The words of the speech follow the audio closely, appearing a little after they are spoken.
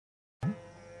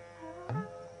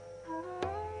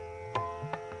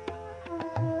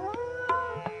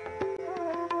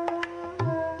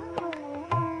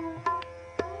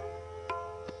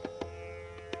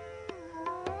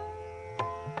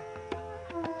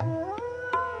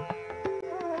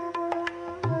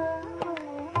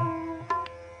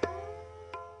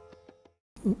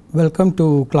Welcome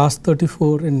to class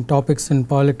 34 in topics in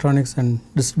power electronics and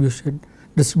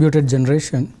distributed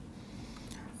generation.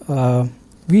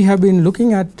 We have been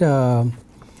looking at the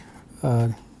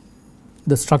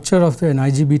structure of an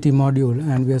IGBT module,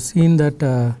 and we have seen that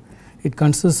it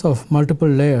consists of multiple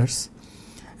layers,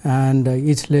 and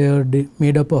each layer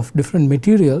made up of different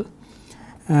material.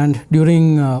 And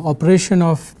during operation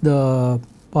of the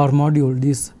power module,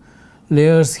 these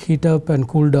layers heat up and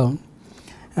cool down,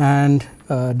 and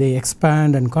they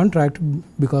expand and contract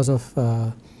because of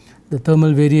the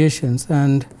thermal variations,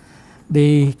 and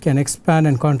they can expand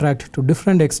and contract to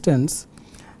different extents,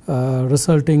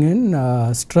 resulting in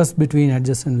stress between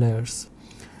adjacent layers.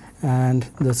 And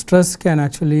the stress can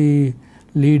actually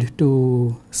lead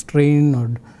to strain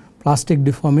or plastic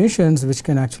deformations, which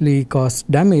can actually cause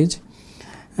damage.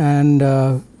 And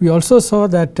we also saw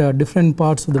that different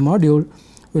parts of the module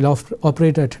will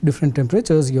operate at different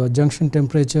temperatures. Your junction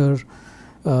temperature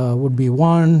would be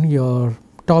 1, your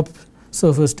top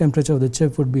surface temperature of the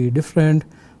chip would be different,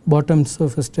 bottom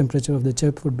surface temperature of the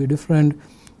chip would be different,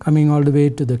 coming all the way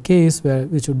to the case,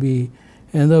 which would be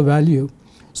another value.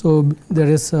 So there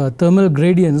is thermal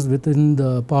gradients within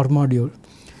the power module,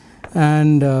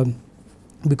 and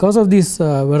because of this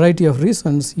variety of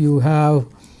reasons, you have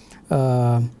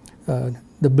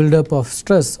the buildup of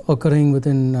stress occurring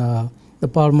within the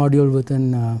power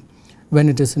module when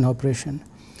it is in operation.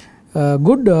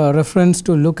 Good reference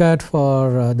to look at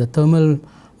for the thermal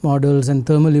models and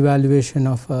thermal evaluation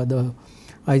of the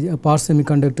power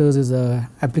semiconductors is a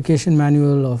application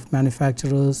manual of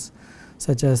manufacturers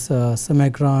such as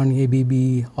Semicron,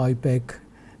 ABB, OIPEC,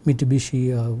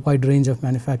 Mitsubishi, a wide range of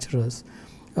manufacturers.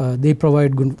 They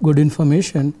provide good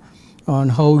information on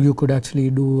how you could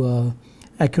actually do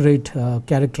accurate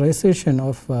characterization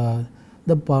of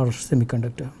the power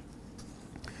semiconductor.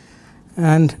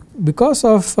 And because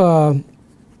of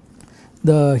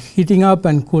the heating up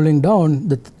and cooling down,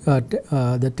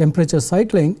 the temperature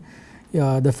cycling,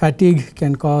 the fatigue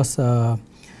can cause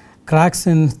cracks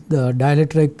in the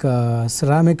dielectric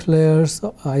ceramic layers,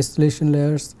 isolation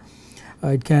layers.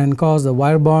 It can cause the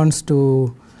wire bonds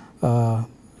to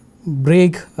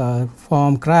break,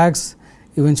 form cracks,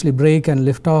 eventually break and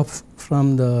lift off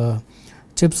from the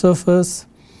chip surface.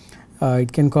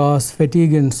 It can cause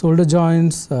fatigue in solder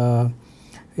joints.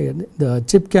 The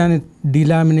chip can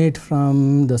delaminate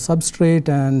from the substrate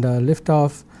and lift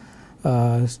off,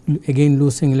 again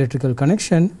losing electrical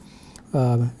connection,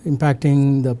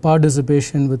 impacting the power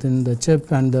dissipation within the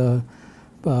chip and the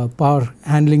power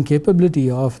handling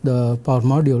capability of the power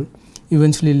module,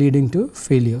 eventually leading to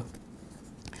failure.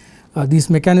 These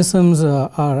mechanisms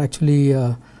are actually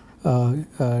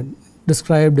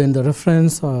described in the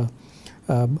reference by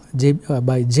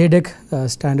JDEC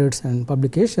standards and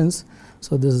publications.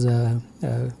 So this is a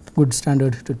good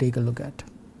standard to take a look at.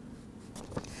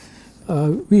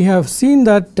 We have seen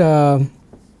that the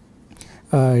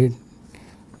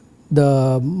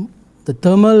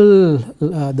thermal,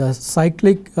 the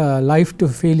cyclic life to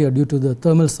failure due to the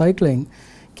thermal cycling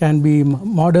can be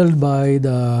modeled by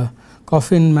the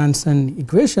Coffin-Manson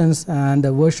equations, and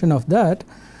a version of that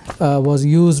was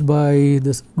used by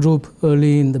this group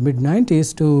early in the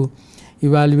mid-90s to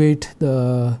evaluate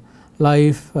the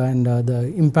life and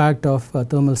the impact of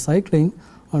thermal cycling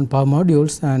on power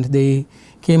modules, and they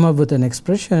came up with an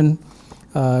expression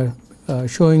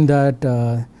showing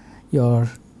that your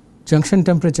junction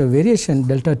temperature variation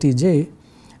delta Tj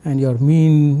and your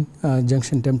mean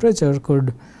junction temperature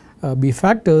could be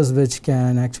factors which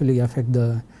can actually affect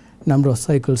the number of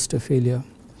cycles to failure.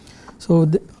 So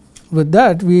with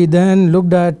that, we then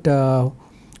looked at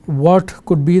what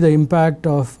could be the impact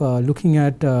of looking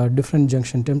at different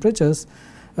junction temperatures,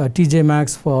 Tj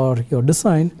max for your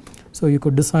design. So you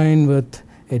could design with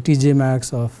a Tj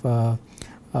max of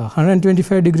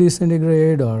 125 degrees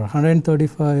centigrade or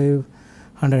 135,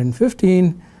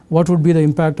 115. What would be the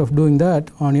impact of doing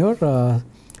that on your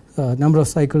number of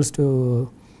cycles to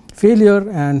failure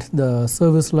and the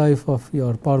service life of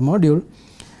your power module?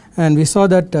 And we saw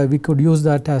that we could use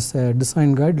that as a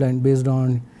design guideline based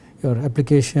on your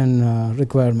application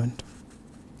requirement.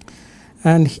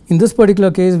 And in this particular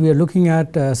case, we are looking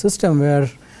at a system where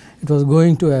it was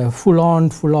going to a full on,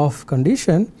 full off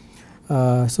condition.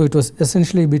 So it was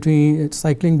essentially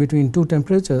cycling between two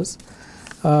temperatures.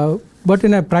 But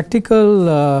in a practical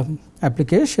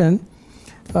application,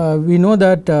 we know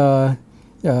that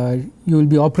you will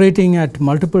be operating at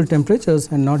multiple temperatures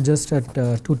and not just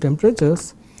at two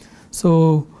temperatures.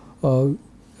 So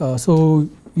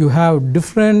you have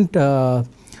different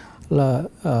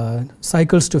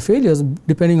cycles to failures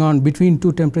depending on between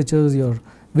two temperatures,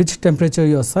 which temperature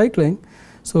you are cycling.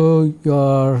 So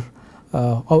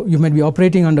you might be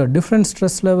operating under different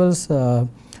stress levels,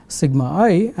 sigma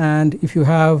I, and if you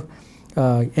have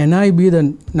Ni be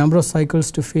the number of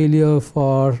cycles to failure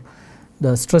for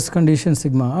the stress condition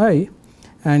sigma I,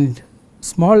 and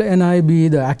small ni be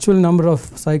the actual number of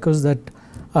cycles that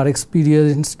are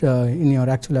experienced in your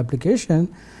actual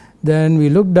application, then we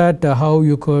looked at how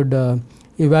you could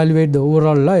evaluate the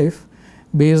overall life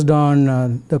based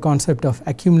on the concept of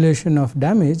accumulation of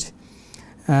damage,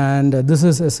 and this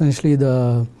is essentially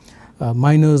the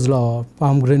Miner's law,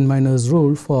 Palmgren-Miner's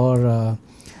rule for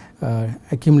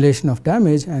accumulation of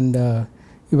damage and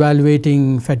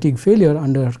evaluating fatigue failure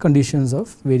under conditions of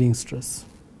varying stress.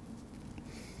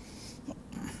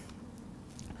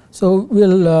 So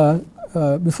we'll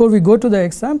before we go to the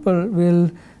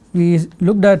example, we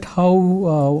looked at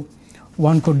how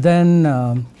one could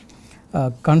then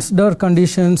consider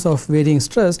conditions of varying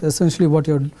stress. Essentially what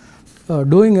you're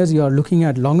doing is you are looking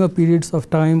at longer periods of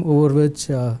time over which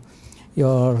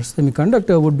your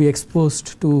semiconductor would be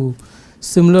exposed to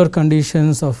similar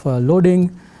conditions of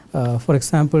loading. For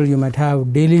example, you might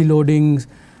have daily loading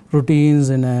routines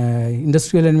in an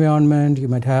industrial environment, you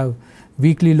might have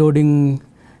weekly loading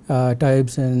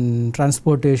types in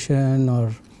transportation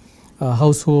or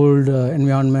household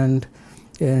environment.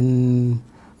 In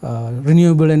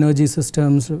renewable energy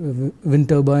systems, wind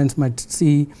turbines might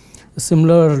see a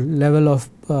similar level of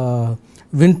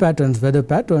wind patterns, weather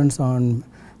patterns on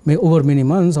over many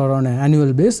months or on an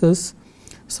annual basis.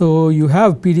 So you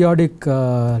have periodic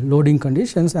loading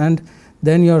conditions, and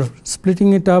then you are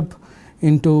splitting it up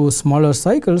into smaller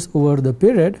cycles over the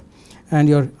period, and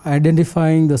you are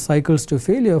identifying the cycles to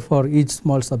failure for each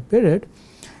small sub period,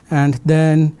 and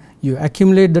then you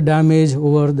accumulate the damage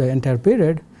over the entire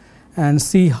period and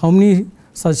see how many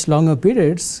such longer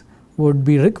periods would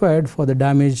be required for the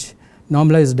damage,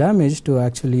 normalized damage, to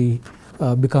actually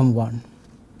become 1.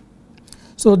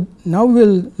 So now we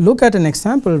will look at an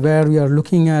example where we are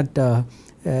looking at a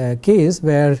case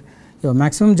where your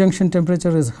maximum junction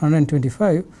temperature is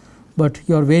 125, but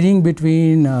you are varying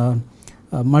between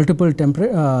multiple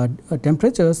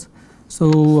temperatures.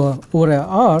 So over a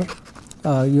hour,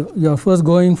 you are first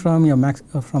going from your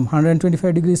from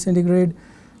 125 degrees centigrade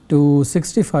to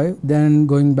 65, then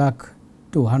going back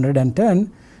to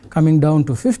 110, coming down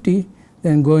to 50,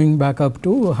 then going back up to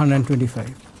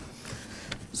 125.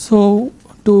 So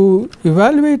to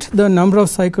evaluate the number of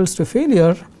cycles to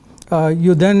failure,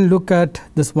 you then look at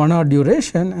this 1 hour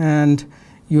duration, and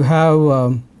you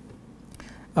have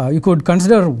you could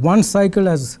consider one cycle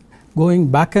as going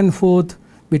back and forth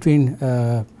between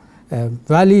a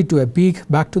valley to a peak,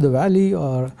 back to the valley,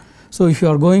 or so if you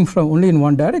are going from only in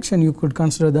one direction, you could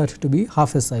consider that to be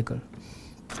half a cycle.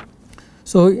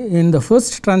 So in the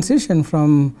first transition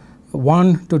from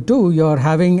 1 to 2, you are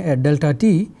having a delta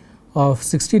T of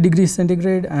 60 degrees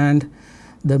centigrade, and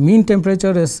the mean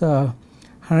temperature is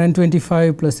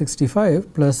 125 plus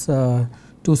 65 plus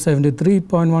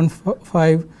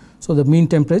 273.15. So the mean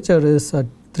temperature is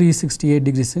 368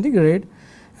 degrees centigrade,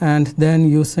 and then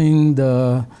using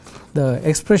the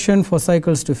expression for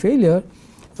cycles to failure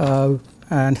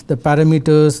and the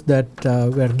parameters that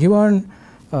were given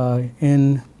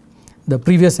in the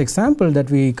previous example that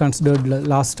we considered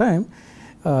last time,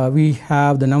 we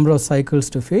have the number of cycles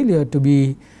to failure to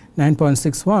be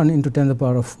 9.61 into 10 to the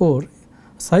power of 4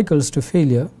 cycles to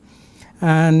failure.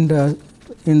 And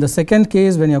in the second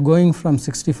case, when you are going from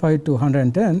 65 to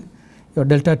 110, your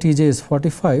delta Tj is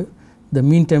 45, the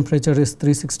mean temperature is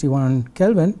 361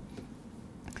 Kelvin.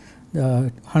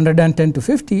 110 to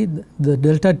 50, the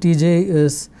delta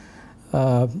Tj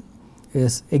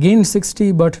is again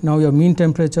 60, but now your mean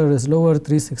temperature is lower,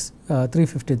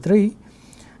 353.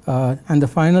 And the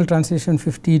final transition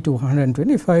 50 to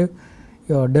 125,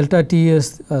 your delta T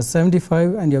is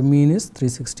 75 and your mean is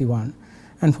 361.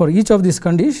 And for each of these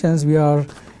conditions, we are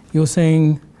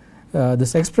using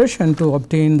this expression to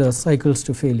obtain the cycles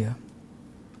to failure.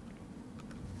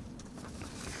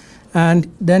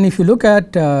 And then if you look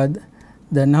at the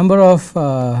number of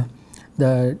the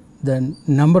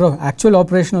number of actual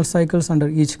operational cycles under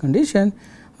each condition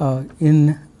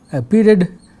in a period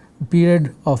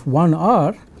of 1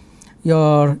 hour,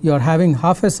 you're having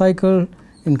half a cycle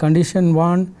in condition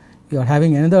 1, you're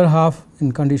having another half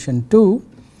in condition 2,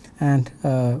 and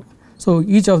so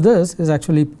each of this is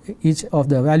actually, each of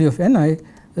the value of Ni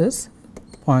is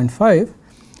 0.5,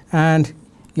 and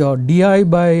your Di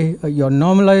by your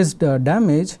normalized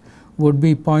damage would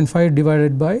be 0.5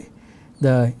 divided by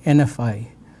the NFI.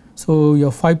 So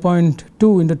your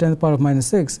 5.2 into 10 to the power of minus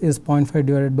 6 is 0.5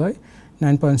 divided by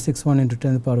 9.61 into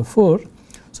 10 to the power of 4.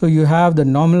 So you have the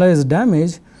normalized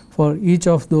damage for each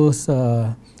of those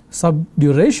sub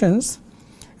durations,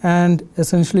 and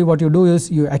essentially what you do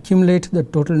is you accumulate the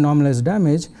total normalized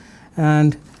damage,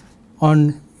 and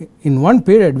in one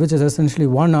period, which is essentially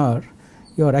 1 hour,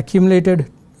 your accumulated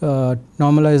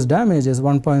normalized damage is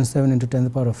 1.7 into 10 to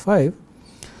the power of 5.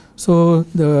 So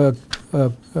the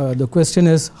question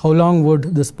is, how long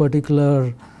would this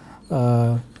particular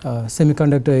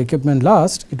semiconductor equipment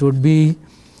last? It would be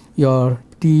your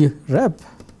T rep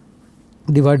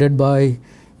divided by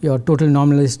your total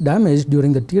normalized damage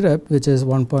during the T rep, which is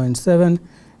 1.7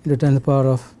 into 10 to the power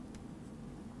of,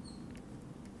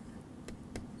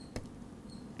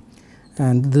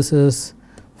 and this is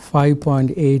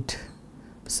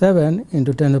 5.87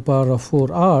 into 10 to the power of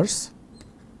 4 hours.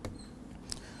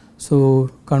 So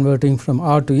converting from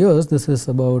hour to years, this is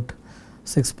about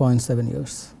 6.7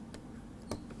 years.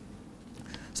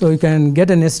 So you can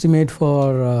get an estimate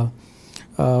for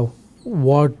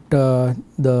what the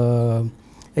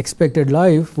expected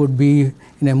life would be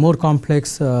in a more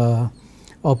complex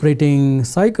operating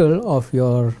cycle of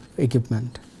your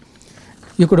equipment.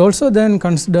 You could also then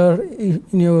consider,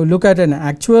 you look at an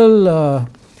actual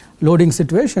loading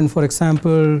situation. For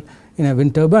example, in a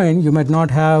wind turbine, you might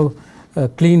not have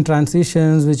clean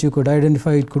transitions which you could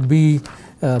identify. It could be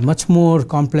much more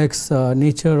complex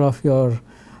nature of your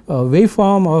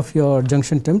waveform of your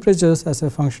junction temperatures as a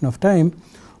function of time.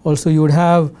 Also, you would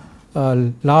have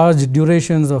large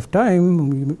durations of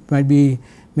time, might be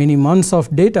many months of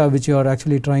data which you are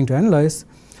actually trying to analyze.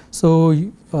 So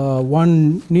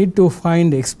one need to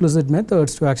find explicit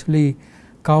methods to actually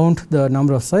count the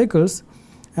number of cycles,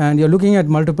 and you are looking at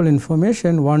multiple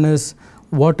information. One is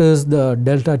what is the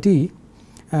delta T,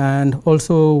 and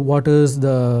also what is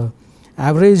the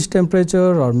average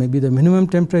temperature or maybe the minimum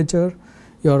temperature.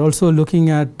 You are also looking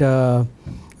at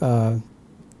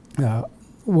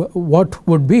what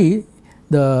would be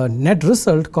the net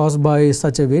result caused by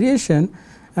such a variation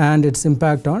and its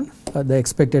impact on the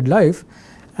expected life.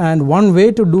 And one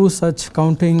way to do such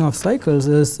counting of cycles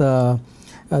is there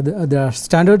are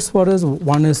standards for us.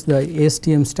 One is the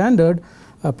ASTM standard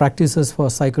practices for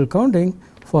cycle counting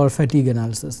for fatigue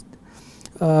analysis.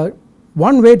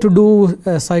 One way to do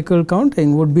cycle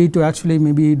counting would be to actually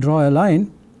maybe draw a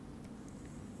line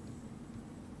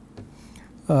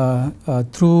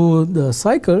through the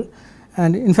cycle,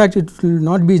 and in fact it will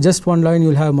not be just one line, you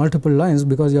will have multiple lines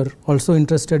because you are also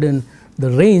interested in the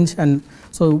range. And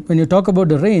so when you talk about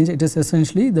the range, it is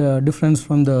essentially the difference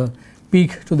from the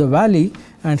peak to the valley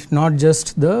and not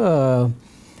just the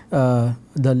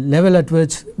level at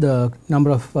which the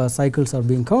number of cycles are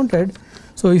being counted.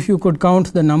 So if you could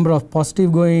count the number of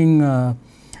positive going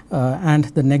and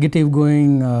the negative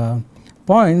going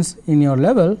points in your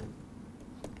level,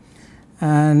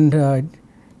 and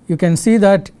you can see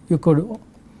that you could,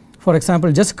 for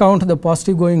example, just count the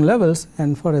positive going levels,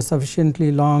 and for a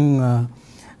sufficiently long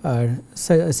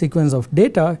sequence of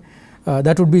data,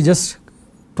 that would be just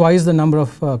twice the number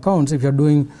of counts if you are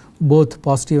doing both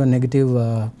positive and negative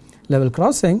level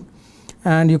crossing.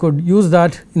 And you could use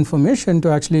that information to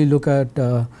actually look at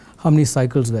how many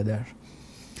cycles were there.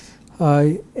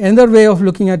 Another way of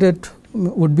looking at it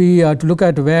would be to look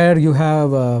at where you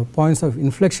have points of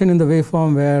inflection in the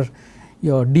waveform where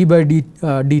your d by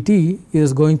dt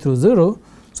is going through 0.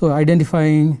 So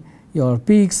identifying your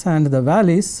peaks and the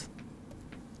valleys.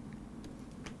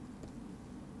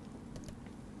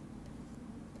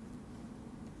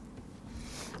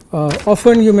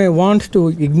 Often you may want to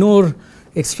ignore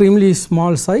extremely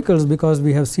small cycles because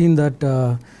we have seen that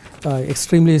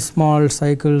extremely small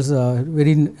cycles,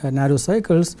 very narrow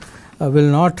cycles will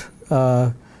not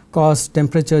cause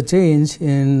temperature change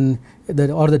in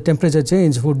or the temperature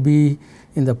change would be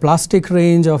in the plastic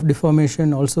range of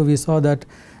deformation. Also we saw that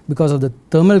because of the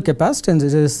thermal capacitance,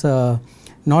 it is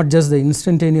not just the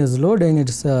instantaneous loading, it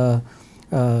is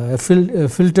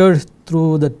filtered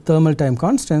through the thermal time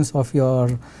constants of your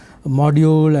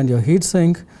module and your heat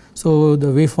sink. So the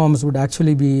waveforms would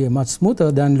actually be much smoother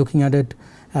than looking at it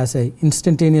as a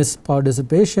instantaneous power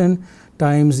dissipation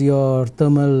times your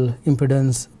thermal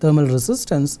impedance, thermal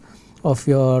resistance of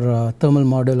your thermal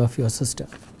model of your system.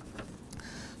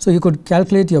 So you could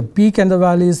calculate your peak and the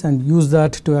valleys and use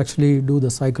that to actually do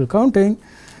the cycle counting.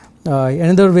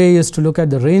 Another way is to look at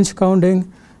the range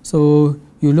counting. So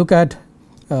you look at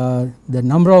the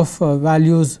number of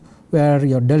values where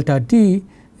your delta T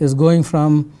is going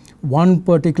from one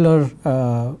particular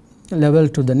level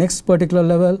to the next particular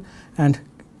level, and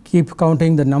keep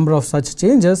counting the number of such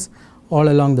changes all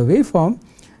along the waveform,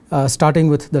 starting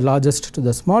with the largest to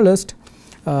the smallest.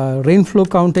 Rainflow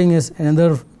counting is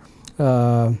another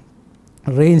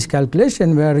range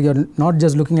calculation where you are not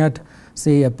just looking at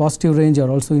say a positive range or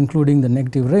also including the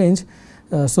negative range.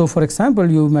 So for example,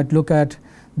 you might look at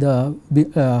the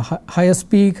highest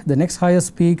peak, the next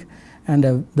highest peak, and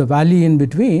the valley in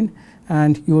between,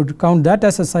 and you would count that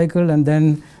as a cycle and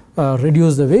then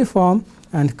reduce the waveform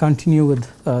and continue with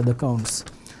the counts.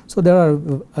 So there are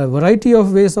a variety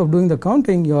of ways of doing the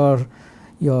counting.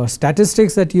 Your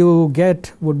statistics that you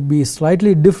get would be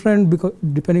slightly different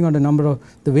depending on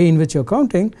the way in which you're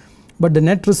counting, but the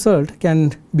net result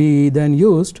can be then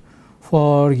used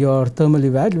for your thermal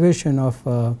evaluation of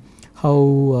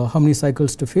how many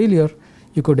cycles to failure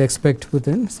you could expect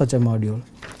within such a module.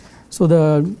 So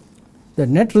the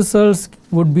net results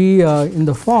would be in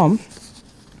the form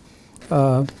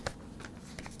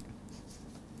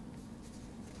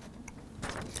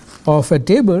of a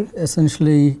table.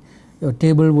 Essentially, your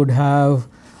table would have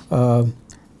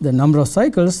the number of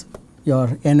cycles,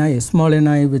 your Ni, small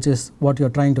ni, which is what you're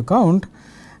trying to count,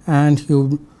 and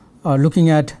you are looking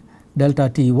at delta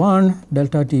T1,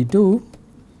 delta T2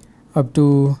 up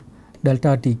to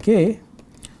delta Tk.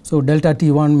 So delta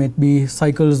T1 might be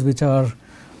cycles which are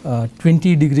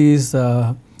 20 degrees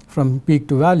from peak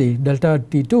to valley. Delta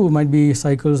T2 might be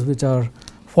cycles which are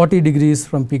 40 degrees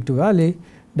from peak to valley.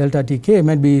 Delta Tk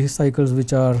might be cycles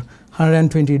which are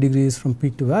 120 degrees from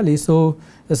peak to valley. So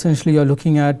essentially you are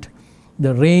looking at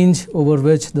the range over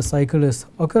which the cycle is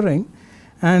occurring,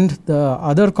 and the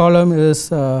other column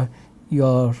is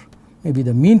your maybe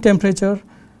the mean temperature.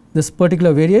 This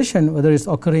particular variation, whether it's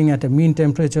occurring at a mean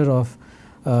temperature of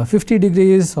 50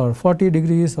 degrees or 40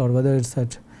 degrees, or whether it's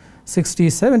at 60,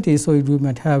 70. So you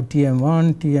might have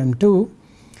Tm1, Tm2,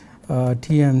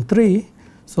 Tm3.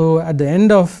 So at the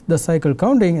end of the cycle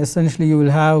counting, essentially you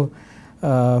will have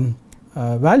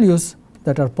values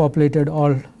that are populated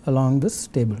all along this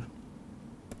table.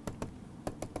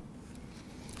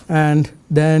 And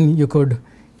then you could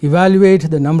evaluate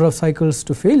the number of cycles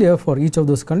to failure for each of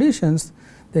those conditions,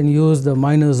 then use the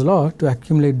Miner's law to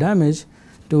accumulate damage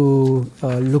to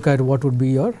look at what would be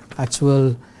your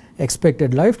actual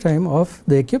expected lifetime of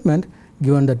the equipment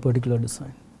given that particular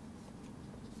design.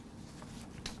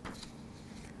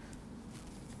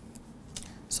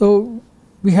 So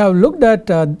we have looked at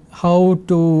how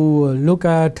to look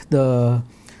at the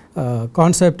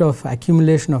concept of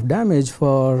accumulation of damage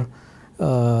for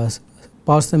power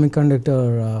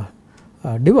semiconductor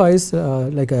device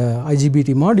like a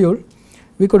IGBT module.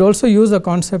 We could also use the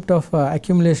concept of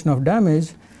accumulation of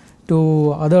damage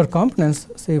to other components.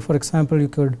 Say for example, you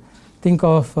could think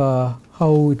of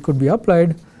how it could be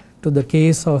applied to the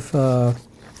case of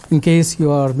in case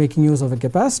you are making use of a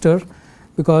capacitor,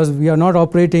 because we are not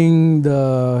operating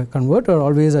the converter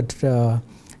always at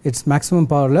its maximum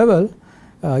power level.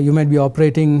 You might be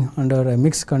operating under a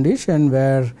mixed condition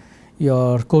where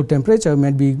your core temperature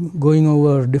might be going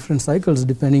over different cycles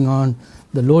depending on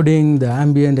the loading, the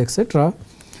ambient, etc.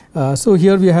 So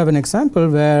here we have an example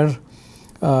where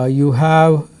you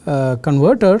have a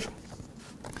converter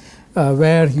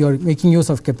where you are making use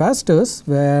of capacitors,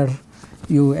 where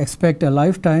you expect a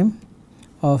lifetime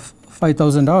of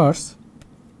 5000 hours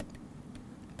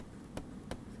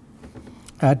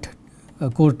at a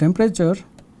core temperature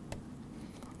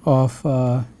of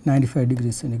 95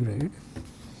 degrees centigrade.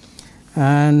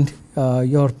 And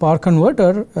your power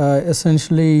converter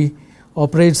essentially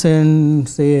operates in,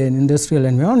 say, an industrial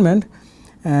environment,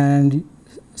 and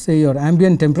say your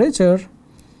ambient temperature,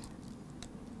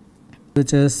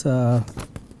 which is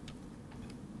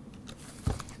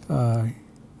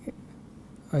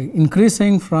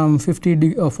increasing from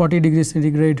 40 degrees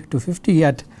centigrade to 50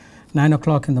 at 9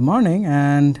 o'clock in the morning,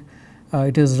 and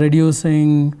it is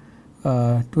reducing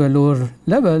to a lower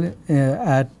level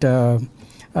at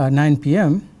 9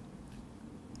 p.m.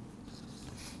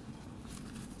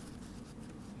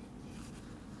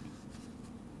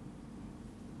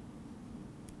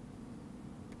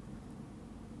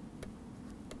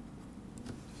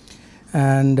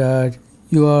 And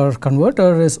your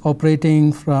converter is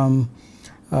operating from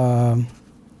 5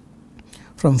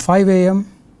 a.m.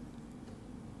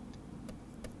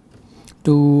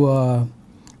 to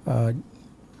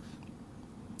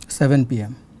 7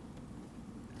 p.m.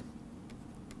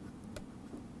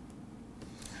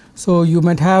 So you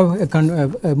might have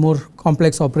a more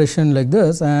complex operation like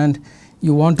this, and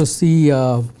you want to see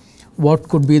what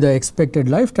could be the expected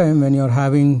lifetime when you are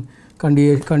having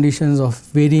conditions of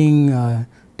varying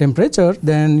temperature.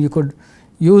 Then you could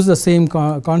use the same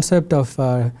concept of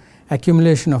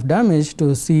accumulation of damage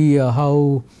to see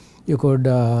how you could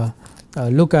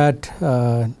look at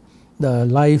the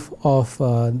life of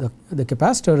the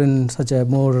capacitor in such a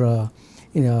more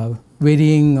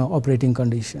varying operating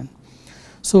condition.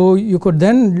 So you could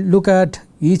then look at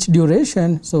each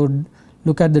duration. So,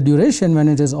 look at the duration when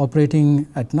it is operating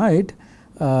at night,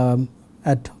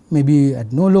 at maybe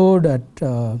at no load, at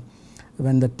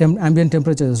when the ambient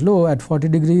temperature is low at 40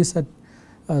 degrees, at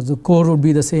the core would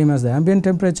be the same as the ambient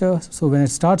temperature. So, when it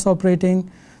starts operating,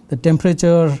 the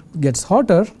temperature gets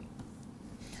hotter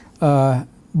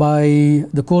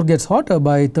the core gets hotter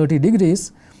by 30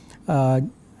 degrees,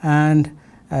 and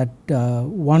at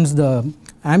once the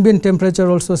ambient temperature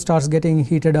also starts getting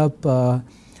heated up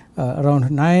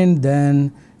around 9,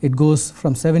 then it goes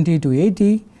from 70 to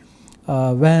 80.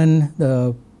 When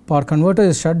the power converter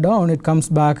is shut down, it comes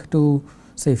back to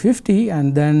say 50,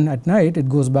 and then at night it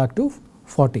goes back to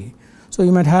 40. So,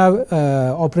 you might have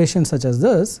operations such as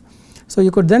this. So,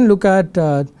 you could then look at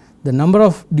the number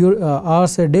of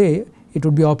hours a day it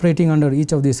would be operating under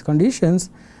each of these conditions,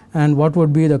 and what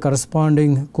would be the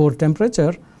corresponding core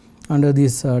temperature under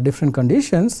these different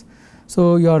conditions.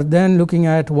 So, you are then looking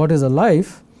at what is the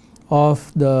life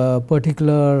of the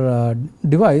particular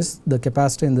device, the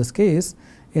capacitor in this case,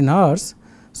 in hours.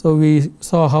 So, we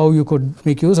saw how you could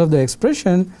make use of the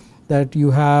expression that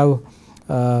you have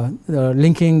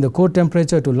linking the core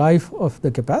temperature to life of the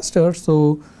capacitor.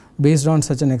 So, based on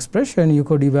such an expression, you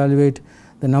could evaluate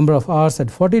the number of hours at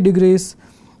 40 degrees.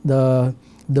 The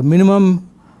minimum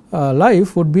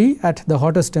life would be at the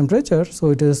hottest temperature. So,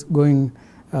 it is going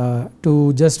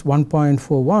to just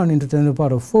 1.41 into 10 to the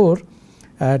power of 4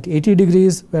 at 80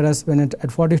 degrees, whereas when it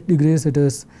at 40 degrees it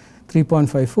is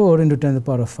 3.54 into 10 to the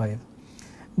power of 5.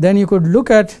 Then you could look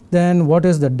at then what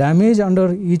is the damage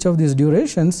under each of these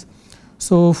durations.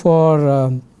 So,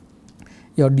 for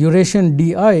your duration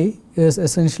di is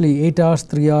essentially 8 hours,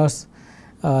 3 hours,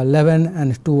 11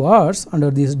 and 2 hours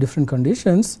under these different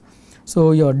conditions.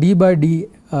 So, your d by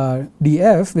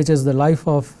df, which is the life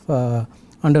of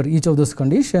under each of those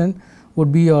conditions,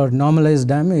 would be your normalized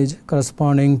damage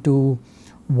corresponding to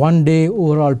 1 day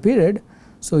overall period.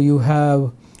 So, you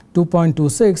have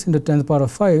 2.26 into 10 to the power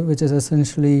of 5, which is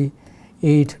essentially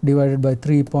 8 divided by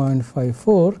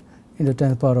 3.54 into 10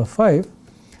 to the power of 5.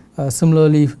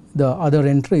 Similarly, the other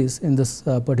entries in this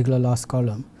particular last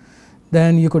column.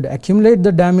 Then you could accumulate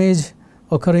the damage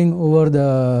occurring over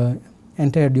the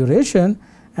entire duration,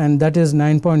 and that is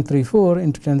 9.34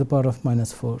 into 10 to the power of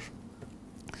minus 4.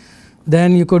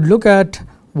 Then you could look at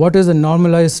what is the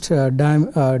normalized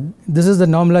this is the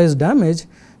normalized damage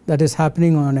that is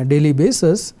happening on a daily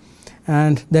basis,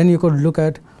 and then you could look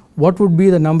at what would be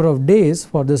the number of days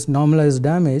for this normalized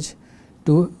damage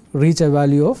to reach a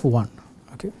value of 1.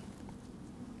 Okay.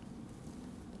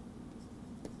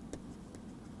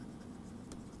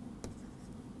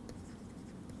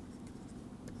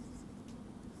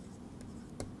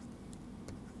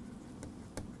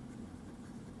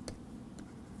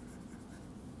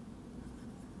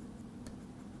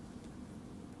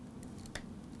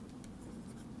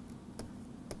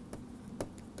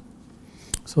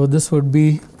 So, this would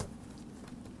be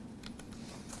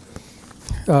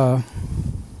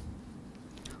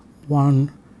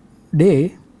 1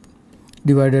 day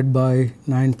divided by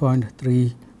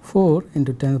 9.34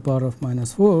 into 10 to the power of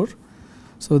minus 4.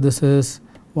 So, this is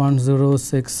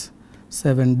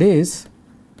 1067 days.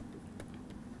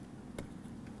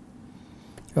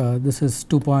 This is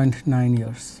 2.9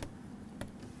 years.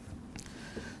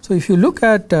 So, if you look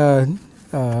at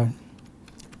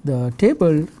the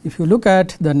table, if you look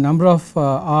at the number of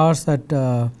hours at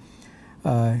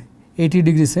 80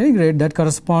 degrees centigrade, that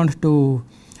corresponds to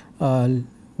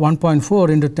 1.4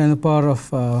 into 10 to the power of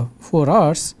 4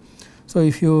 hours. So,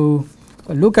 if you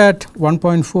look at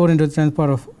 1.4 into 10 to the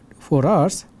power of 4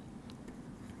 hours,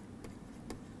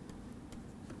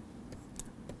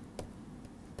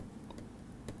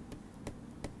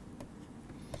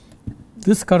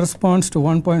 this corresponds to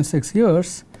 1.6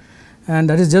 years, and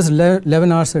that is just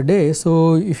 11 hours a day.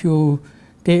 So, if you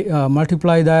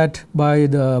multiply that by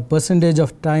the percentage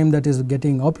of time that is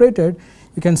getting operated,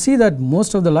 you can see that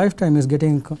most of the lifetime is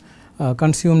getting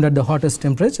consumed at the hottest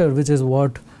temperature, which is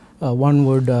what one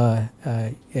would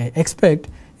expect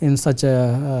in such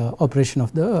a operation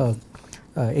of the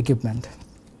equipment.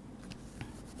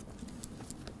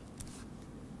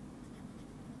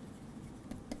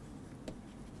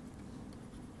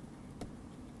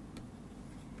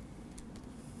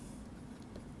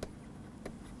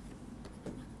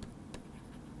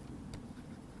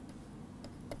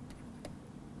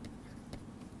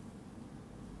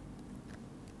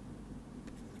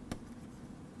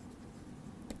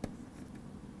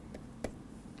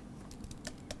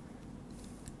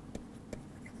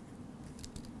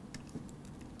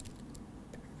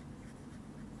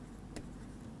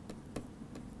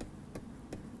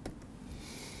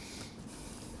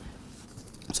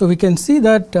 So we can see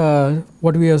that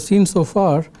what we have seen so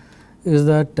far is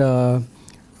that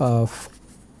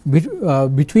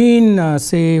between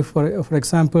say for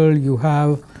example you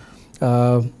have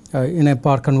in a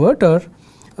power converter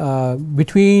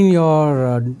between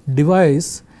your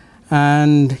device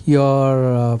and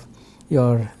your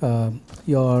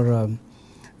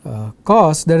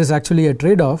cost, there is actually a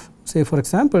trade-off. Say for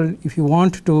example, if you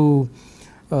want to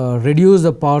reduce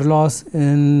the power loss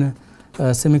in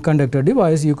a semiconductor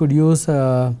device, you could use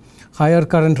a higher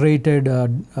current rated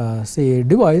say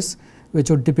device, which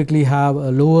would typically have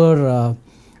a lower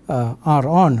R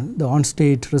on, the on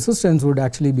state resistance would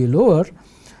actually be lower,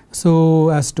 so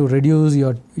as to reduce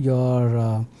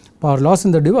your power loss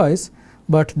in the device,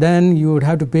 but then you would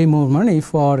have to pay more money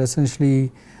for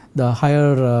essentially the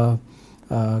higher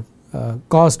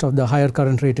cost of the higher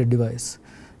current rated device.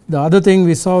 The other thing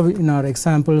we saw in our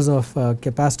examples of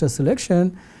capacitor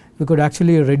selection, we could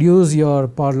actually reduce your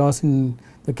power loss in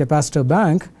the capacitor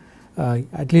bank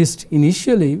at least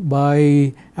initially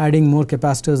by adding more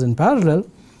capacitors in parallel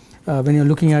when you are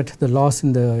looking at the loss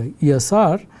in the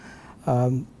ESR,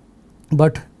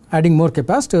 but adding more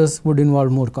capacitors would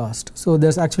involve more cost. So there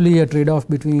is actually a trade-off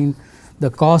between the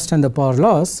cost and the power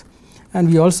loss, and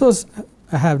we also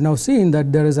have now seen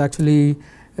that there is actually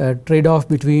a trade-off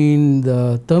between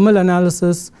the thermal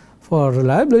analysis for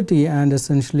reliability and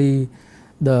essentially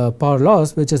the power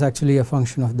loss, which is actually a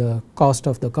function of the cost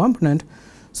of the component.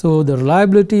 So the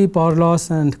reliability, power loss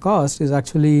and cost is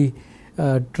actually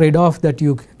a trade-off that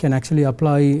you can actually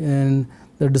apply in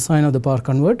the design of the power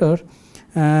converter,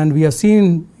 and we have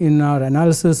seen in our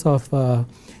analysis of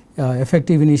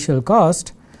effective initial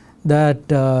cost that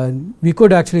we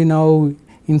could actually now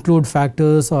include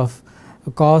factors of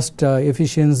cost,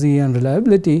 efficiency and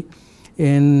reliability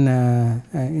in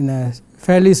a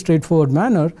fairly straightforward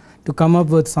manner to come up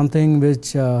with something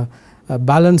which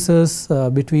balances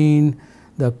between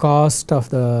the cost of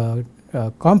the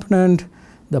component,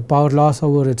 the power loss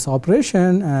over its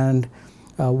operation, and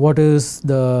what is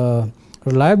the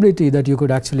reliability that you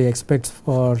could actually expect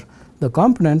for the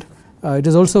component. It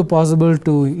is also possible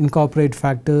to incorporate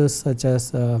factors such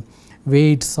as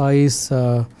weight, size,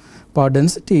 power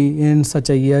density in such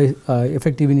a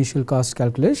effective initial cost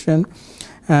calculation,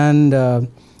 and do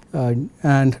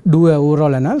an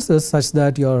overall analysis such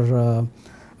that your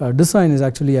design is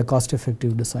actually a cost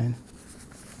effective design.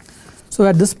 So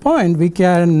at this point we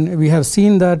have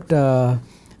seen that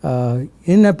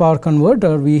in a power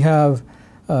converter we have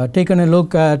taken a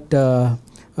look at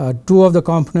two of the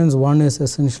components. One is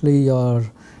essentially your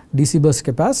DC bus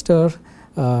capacitor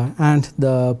and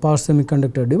the power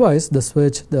semiconductor device, the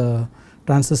switch, the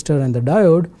transistor and the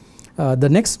diode. The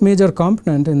next major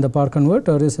component in the power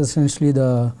converter is essentially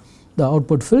the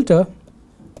output filter,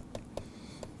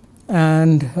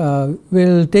 and we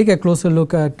will take a closer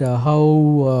look at how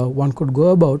one could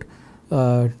go about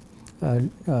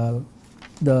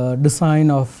the design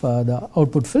of the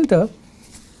output filter.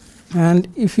 And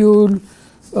if you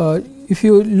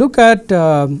look at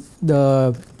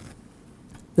the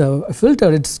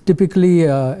filter, it is typically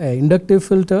an inductive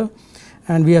filter,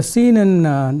 and we have seen in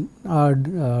our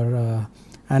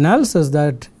analysis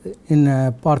that in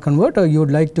a power converter you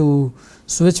would like to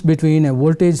switch between a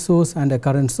voltage source and a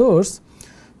current source.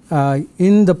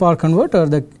 In the power converter,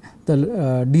 the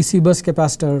DC bus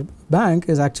capacitor bank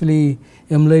is actually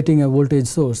emulating a voltage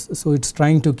source. So it is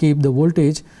trying to keep the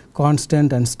voltage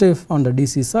constant and stiff on the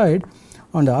DC side.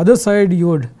 On the other side you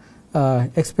would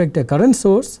expect a current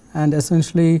source, and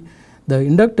essentially the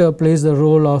inductor plays the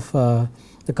role of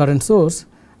the current source.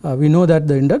 We know that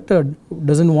the inductor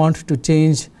does not want to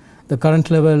change the current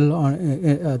level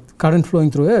on current flowing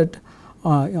through it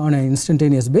on an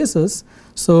instantaneous basis.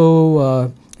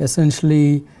 So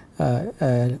essentially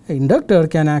an inductor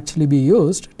can actually be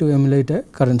used to emulate a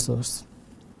current source.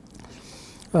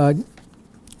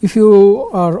 If you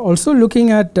are also looking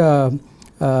at the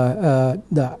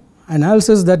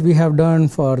analysis that we have done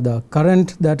for the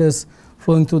current that is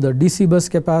flowing through the DC bus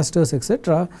capacitors,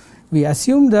 etc., we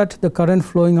assume that the current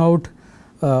flowing out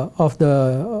of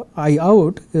the I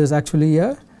out is actually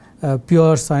a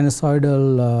pure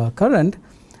sinusoidal current,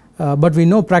 but we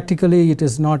know practically it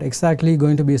is not exactly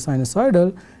going to be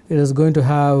sinusoidal. It is going to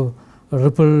have a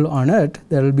ripple on it.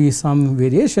 There will be some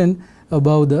variation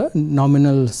above the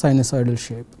nominal sinusoidal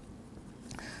shape.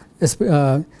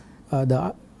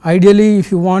 Ideally,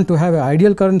 if you want to have an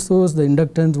ideal current source, the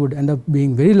inductance would end up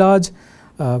being very large.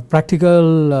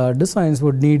 Practical designs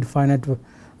would need finite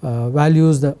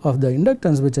values of the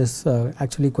inductance, which is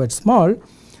actually quite small,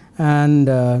 and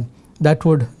that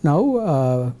would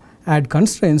now add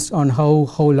constraints on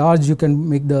how large you can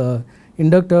make the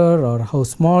inductor or how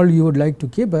small you would like to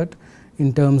keep it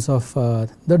in terms of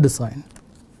the design.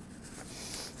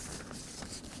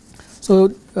 So,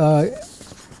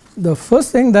 the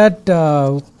first thing that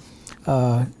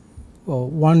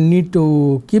one need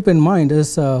to keep in mind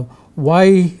is why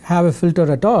have a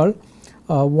filter at all.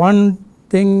 One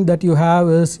thing that you have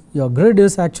is your grid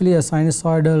is actually a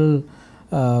sinusoidal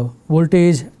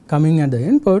voltage coming at the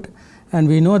input, and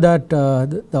we know that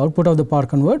the output of the power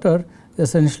converter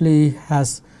essentially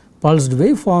has pulsed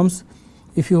waveforms.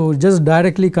 If you just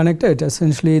directly connect it,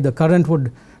 essentially the current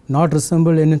would not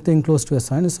resemble anything close to a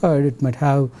sinusoid. It might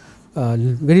have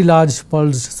very large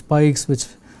pulsed spikes which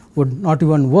would not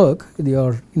even work.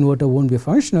 Your inverter won't be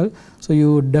functional. So,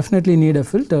 you would definitely need a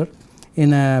filter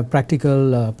in a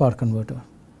practical power converter.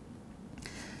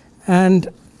 And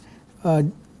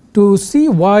to see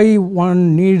why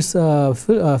one needs a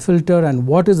filter and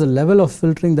what is the level of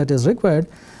filtering that is required,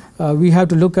 we have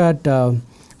to look at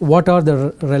what are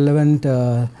the relevant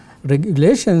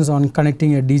regulations on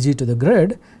connecting a DG to the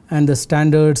grid and the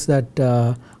standards that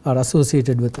are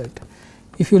associated with it.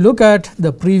 If you look at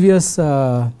the previous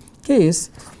case,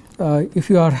 if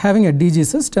you are having a DG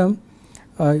system,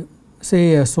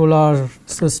 say a solar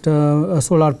system, a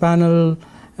solar panel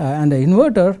and an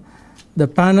inverter, the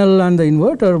panel and the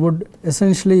inverter would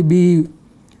essentially be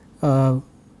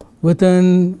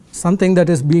within something that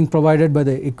is being provided by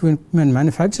the equipment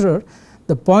manufacturer.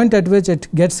 The point at which it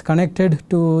gets connected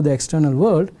to the external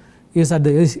world is at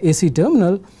the AC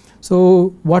terminal.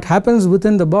 So, what happens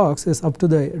within the box is up to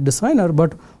the designer,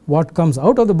 but what comes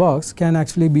out of the box can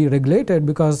actually be regulated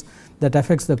because that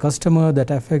affects the customer, that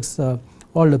affects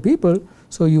all the people.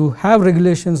 So, you have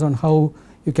regulations on how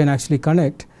you can actually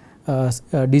connect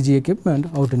DG equipment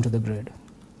out into the grid.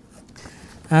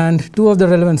 And two of the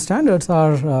relevant standards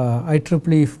are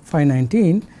IEEE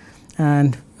 519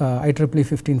 and IEEE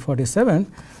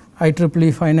 1547.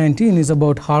 IEEE 519 is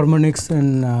about harmonics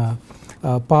in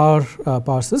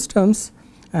power systems,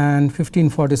 and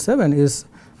 1547 is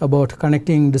about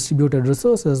connecting distributed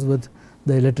resources with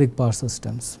the electric power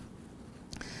systems.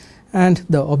 And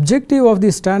the objective of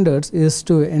these standards is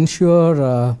to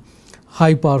ensure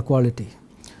high power quality.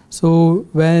 So,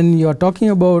 when you are talking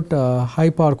about high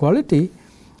power quality,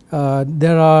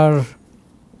 there are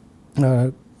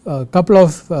a couple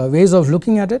of ways of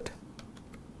looking at it.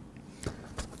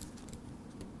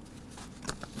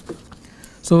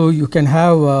 So, you can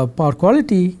have power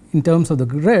quality in terms of the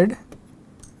grid.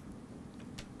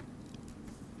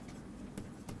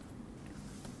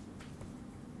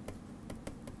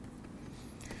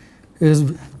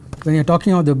 Is when you are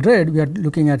talking about the grid, we are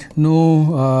looking at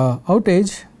no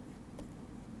outage.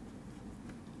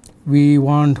 We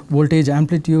want voltage,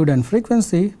 amplitude and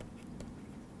frequency.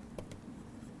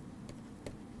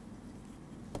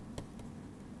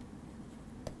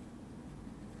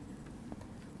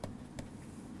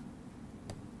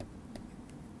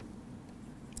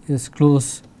 Is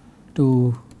close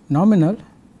to nominal,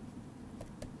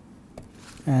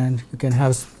 and you can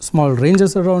have small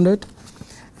ranges around it,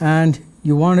 and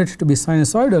you want it to be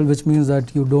sinusoidal, which means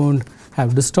that you do not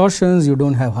have distortions, you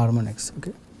do not have harmonics.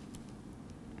 Okay.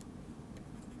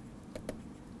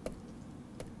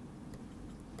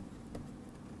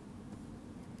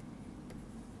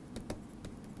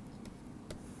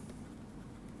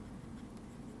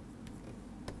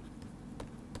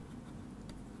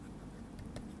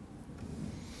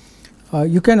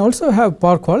 You can also have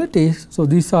power quality. So,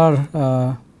 these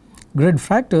are grid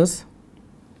factors.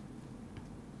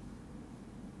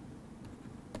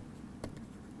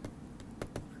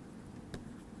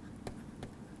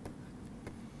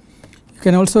 You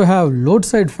can also have load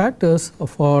side factors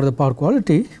for the power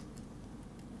quality.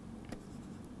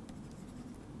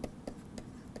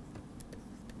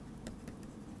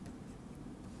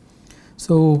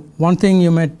 So, one thing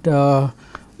you might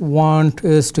want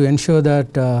is to ensure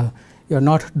that you are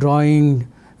not drawing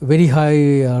very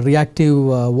high reactive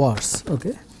watts.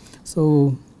 Okay.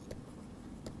 So,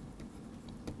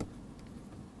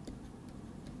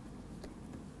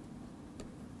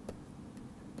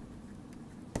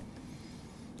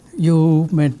 you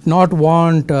may not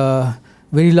want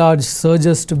very large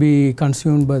surges to be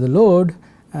consumed by the load,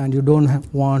 and you do not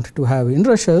want to have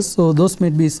inrushes. So, those may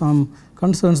be some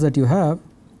concerns that you have.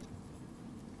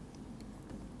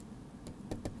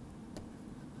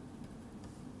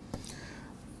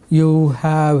 You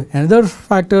have another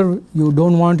factor, you do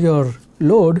not want your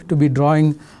load to be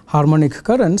drawing harmonic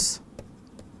currents.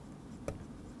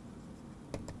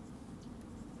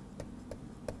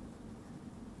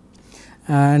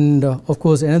 And of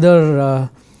course, another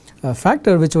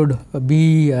factor which would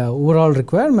be overall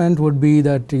requirement would be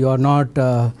that you are not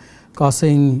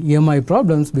causing EMI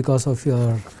problems because of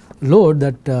your load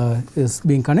that is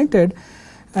being connected.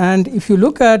 And if you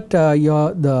look at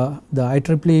the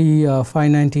IEEE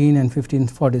 519 and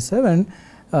 1547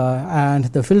 and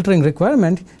the filtering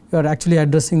requirement, you are actually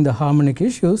addressing the harmonic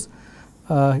issues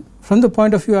from the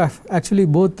point of view of actually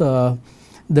both the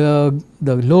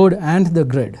load and the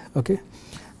grid. Okay,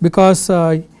 because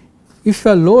if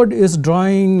a load is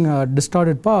drawing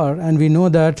distorted power, and we know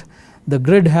that the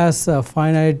grid has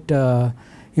finite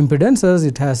impedances,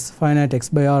 it has finite X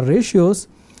by R ratios.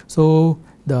 So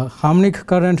the harmonic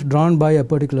current drawn by a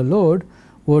particular load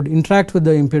would interact with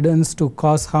the impedance to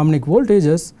cause harmonic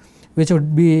voltages, which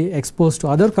would be exposed to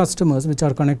other customers which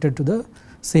are connected to the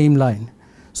same line.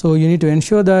 So you need to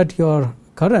ensure that your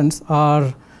currents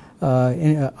are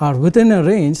within a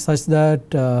range such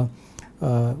that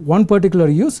one particular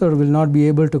user will not be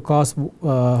able to cause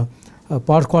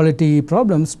power quality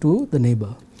problems to the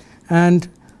neighbor. And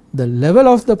the level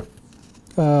of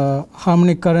the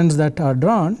harmonic currents that are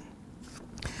drawn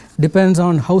depends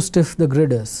on how stiff the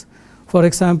grid is. For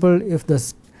example, if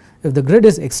the grid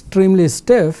is extremely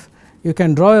stiff, you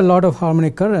can draw a lot of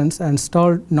harmonic currents and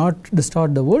not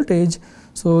distort the voltage.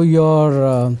 So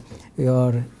your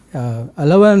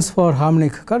allowance for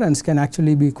harmonic currents can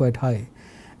actually be quite high.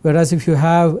 Whereas if you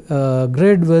have a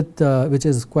grid with which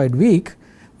is quite weak,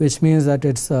 which means that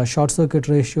its short circuit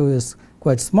ratio is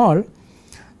quite small,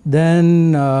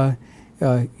 then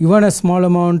even a small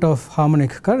amount of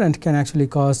harmonic current can actually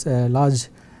cause a large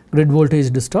grid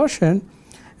voltage distortion.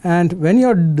 And when you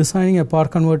are designing a power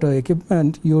converter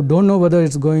equipment, you do not know whether it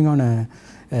is going on a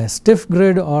stiff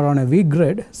grid or on a weak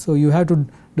grid. So you have to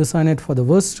design it for the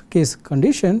worst case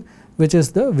condition, which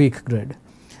is the weak grid.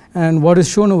 And what is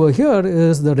shown over here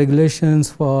is the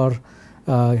regulations for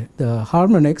the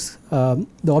harmonics.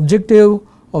 The objective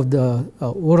of the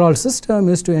overall system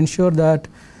is to ensure that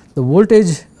the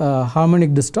voltage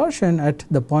harmonic distortion at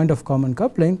the point of common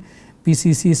coupling,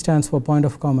 PCC stands for point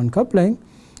of common coupling,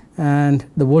 and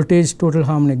the voltage total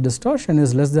harmonic distortion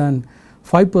is less than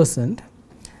 5%,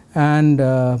 and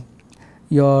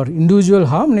your individual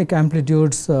harmonic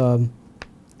amplitudes do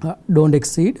not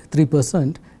exceed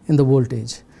 3% in the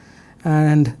voltage,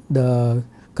 and the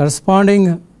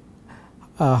corresponding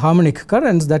harmonic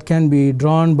currents that can be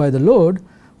drawn by the load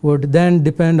would then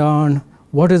depend on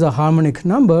what is the harmonic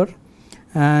number,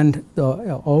 and the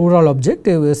overall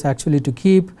objective is actually to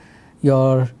keep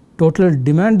your total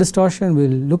demand distortion. We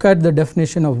will look at the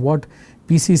definition of what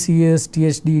PCC is,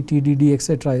 THD, TDD,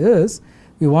 etc. is.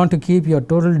 We want to keep your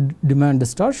total demand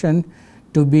distortion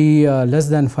to be less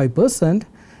than 5%,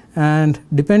 and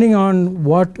depending on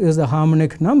what is the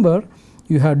harmonic number,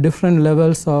 you have different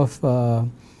levels of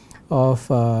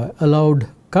allowed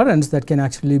currents that can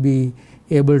actually be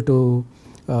able to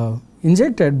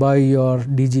injected by your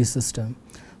DG system.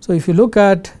 So if you look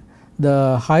at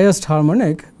the highest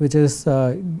harmonic, which is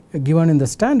given in the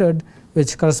standard,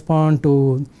 which correspond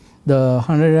to the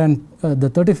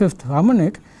 35th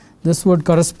harmonic, this would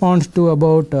correspond to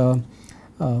about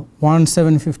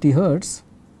 1750 hertz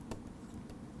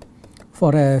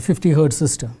for a 50 hertz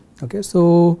system. Okay,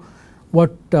 so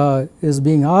what is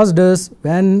being asked is,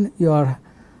 when you are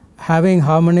having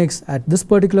harmonics at this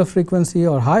particular frequency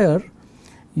or higher,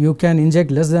 you can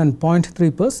inject less than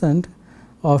 0.3%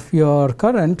 of your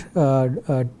current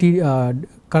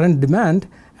current demand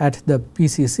at the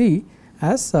PCC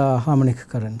as harmonic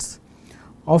currents.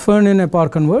 Often in a power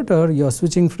converter, your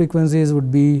switching frequencies would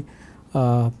be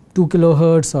 2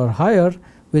 kilohertz or higher,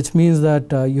 which means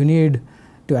that you need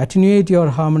to attenuate your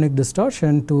harmonic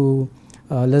distortion to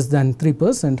less than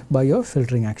 3% by your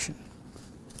filtering action.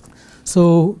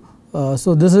 So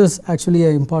this is actually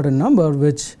an important number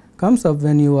which comes up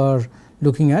when you are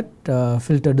looking at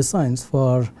filter designs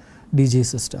for DG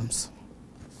systems.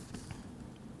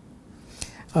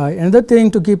 Another thing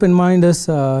to keep in mind is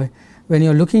when you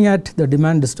are looking at the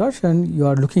demand distortion, you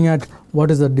are looking at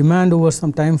what is the demand over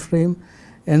some time frame.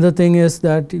 Another thing is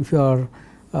that if your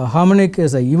harmonic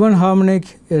is an even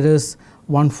harmonic, it is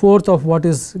 1/4 of what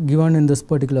is given in this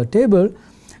particular table.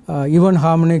 Even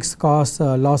harmonics cause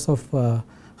loss of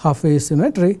half-wave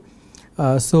symmetry.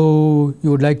 So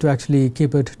you would like to actually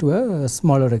keep it to a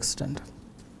smaller extent.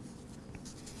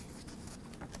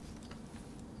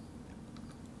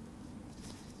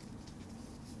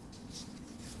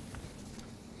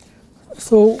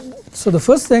 So the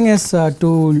first thing is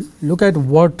to look at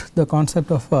what the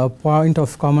concept of point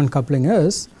of common coupling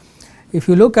is. If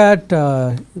you look at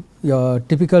your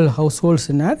typical household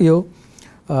scenario,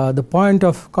 the point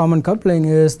of common coupling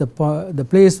is the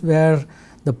place where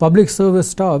the public service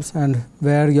stops and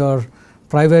where your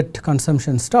private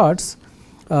consumption starts.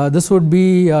 This would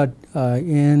be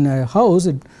in a house,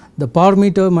 the power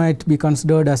meter might be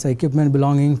considered as equipment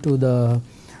belonging to the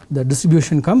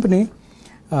distribution company,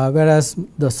 whereas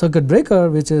the circuit breaker,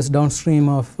 which is downstream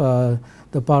of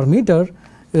the power meter,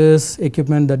 is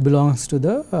equipment that belongs to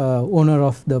the owner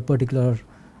of the particular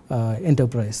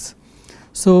enterprise.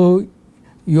 So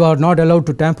you are not allowed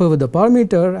to tamper with the power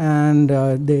meter, and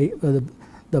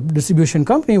the distribution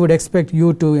company would expect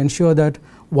you to ensure that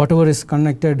whatever is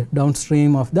connected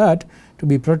downstream of that to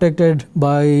be protected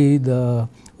by the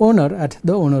owner at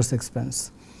the owner's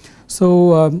expense.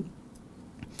 So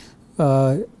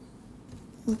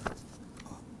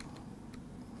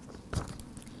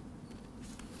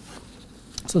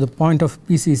so the point of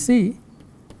PCC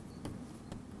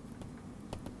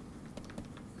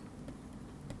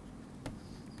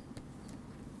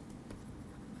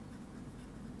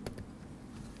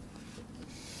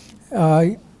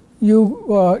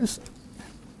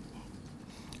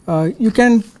you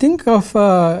can think of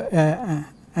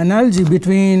analogy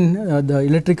between the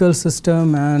electrical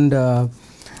system and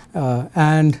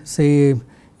say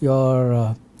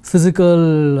your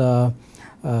physical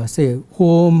say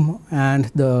home and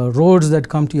the roads that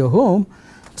come to your home.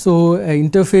 So an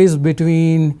interface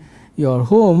between your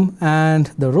home and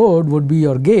the road would be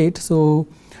your gate. So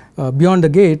beyond the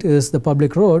gate is the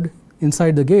public road,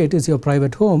 inside the gate is your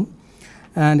private home,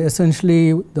 and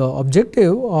essentially the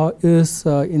objective is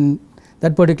in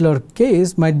that particular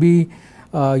case might be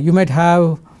you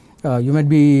might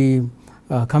be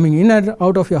coming in and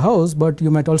out of your house, but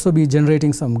you might also be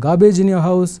generating some garbage in your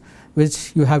house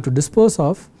which you have to dispose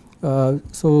of.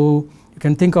 So you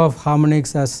can think of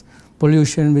harmonics as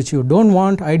pollution which you don't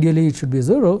want. Ideally it should be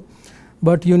zero,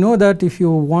 but you know that if you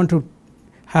want to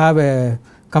have a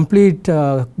complete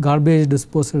garbage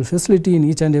disposal facility in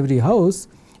each and every house,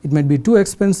 it might be too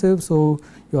expensive. So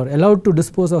you are allowed to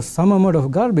dispose of some amount of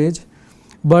garbage,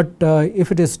 but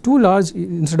if it is too large,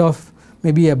 instead of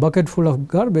maybe a bucket full of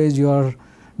garbage, you are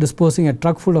disposing a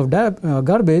truck full of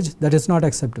garbage, that is not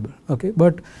acceptable. Okay?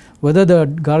 But whether the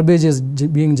garbage is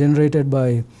being generated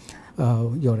by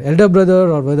your elder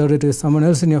brother or whether it is someone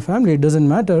else in your family, it does not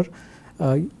matter.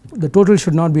 The total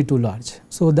should not be too large.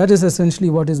 So that is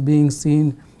essentially what is being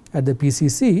seen at the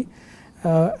PCC.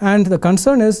 And the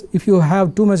concern is if you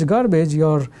have too much garbage,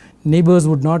 your neighbors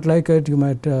would not like it. You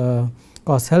might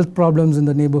cause health problems in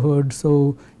the neighborhood.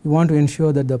 So you want to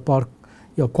ensure that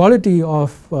your quality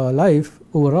of life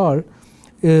overall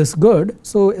is good.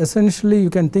 So essentially you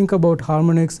can think about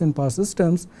harmonics in power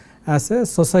systems as a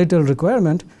societal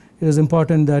requirement. It is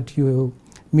important that you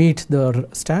meet the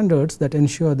standards that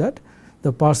ensure that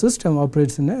the power system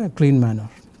operates in a clean manner.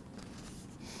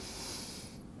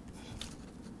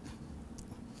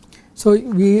 So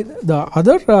the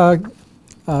other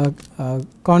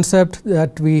concept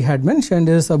that we had mentioned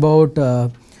is about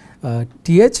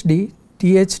THD.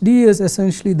 THD is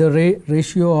essentially the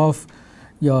ratio of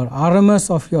your RMS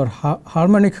of your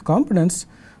harmonic components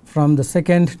from the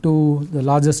second to the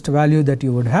largest value that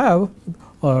you would have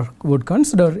or would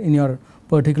consider in your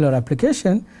particular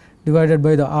application, divided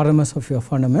by the RMS of your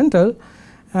fundamental.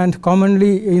 And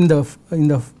commonly in the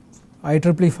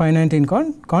IEEE 519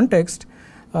 context,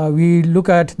 we look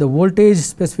at the voltage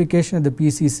specification at the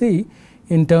PCC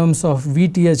in terms of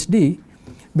VTHD,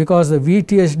 because the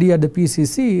VTHD at the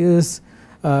PCC is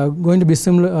going to be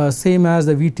same as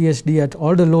the VTHD at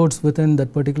all the loads within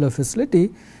that particular facility,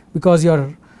 because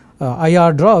your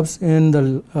IR drops in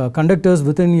the conductors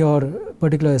within your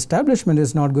particular establishment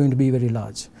is not going to be very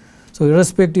large. So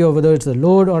irrespective of whether it is a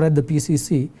load or at the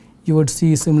PCC, you would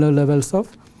see similar levels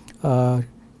of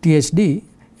THD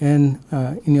in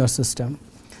your system.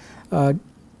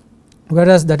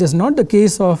 Whereas that is not the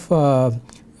case of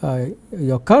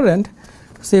your current.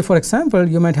 Say for example,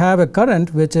 you might have a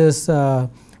current which is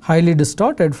highly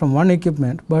distorted from one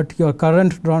equipment, but your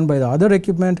current drawn by the other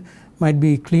equipment might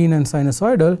be clean and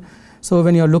sinusoidal. So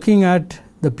when you are looking at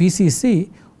the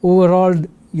PCC, overall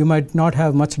you might not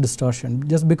have much distortion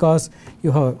just because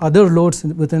you have other loads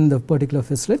within the particular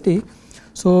facility.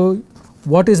 So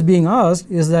what is being asked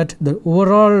is that the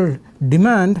overall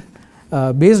demand,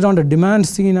 based on the demand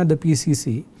seen at the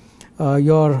PCC,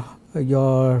 your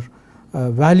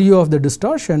value of the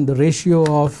distortion, the ratio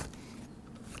of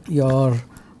your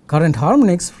current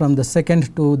harmonics from the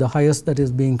second to the highest that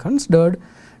is being considered,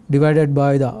 divided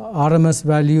by the RMS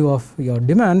value of your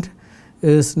demand,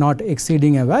 is not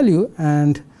exceeding a value,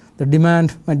 and the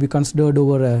demand might be considered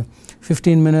over a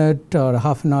 15-minute or a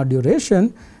half-an-hour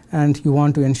duration, and you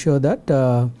want to ensure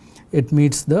that it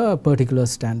meets the particular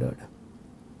standard.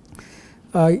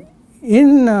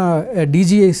 In a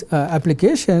DG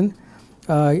application,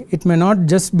 it may not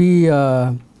just be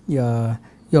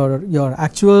your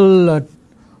actual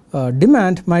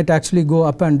demand might actually go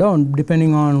up and down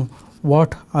depending on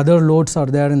what other loads are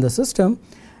there in the system.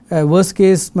 Worst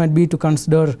case might be to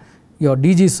consider your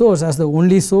DG source as the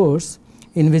only source,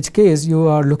 in which case you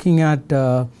are looking at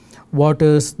what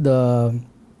is the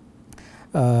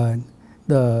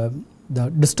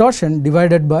distortion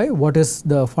divided by what is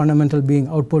the fundamental being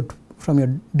output from your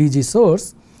DG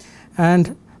source.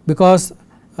 And because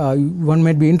one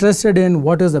might be interested in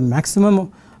what is the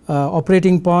maximum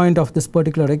operating point of this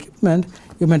particular equipment,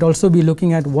 you might also be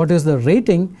looking at what is the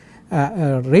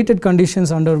rated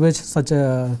conditions under which such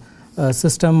a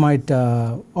system might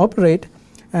operate,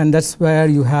 and that is where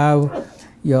you have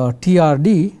your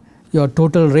TRD, your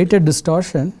total rated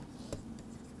distortion,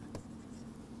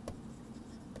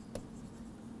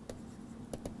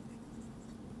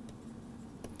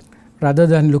 rather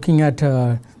than looking at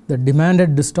the demand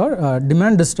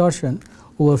distortion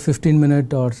over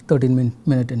 15-minute or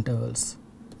 13-minute intervals.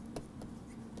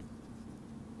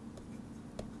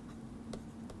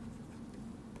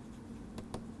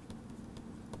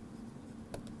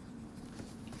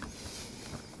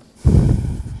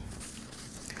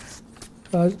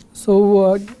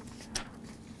 So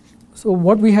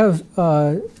what we have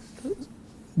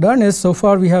done is, so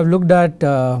far we have looked at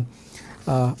the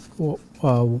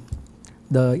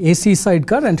AC side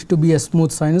current to be a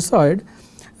smooth sinusoid.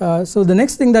 So the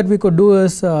next thing that we could do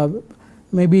is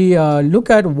maybe look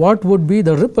at what would be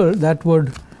the ripple that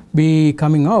would be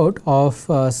coming out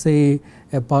of say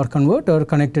a power converter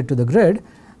connected to the grid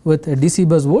with a DC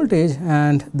bus voltage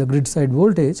and the grid side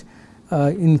voltage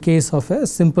in case of a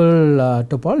simple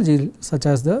topology such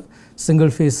as the single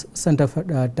phase center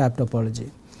tap topology.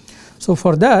 So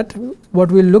for that,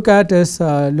 what we will look at is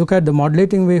look at the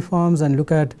modulating waveforms and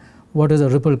look at what is the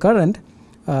ripple current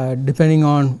depending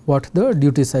on what the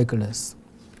duty cycle is.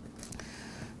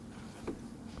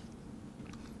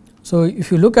 So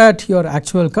if you look at your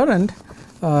actual current,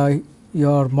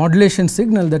 your modulation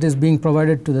signal that is being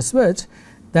provided to the switch,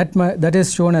 that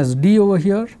is shown as D over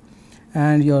here,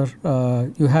 and your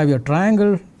you have your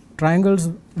triangles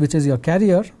which is your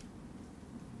carrier,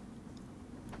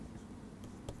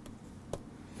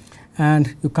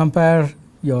 and you compare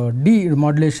your D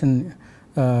modulation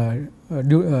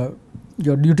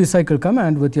your duty cycle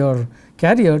command with your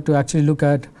carrier to actually look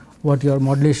at what your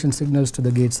modulation signals to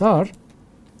the gates are.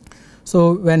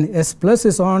 So when S plus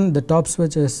is on, the top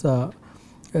switch is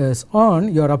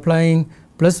on, you are applying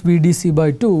plus VDC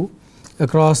by 2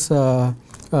 across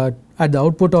at the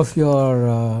output of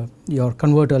your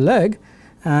converter leg,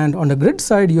 and on the grid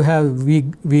side you have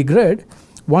V grid.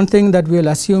 One thing that we will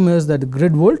assume is that the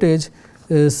grid voltage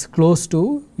is close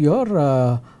to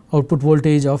your output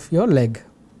voltage of your leg.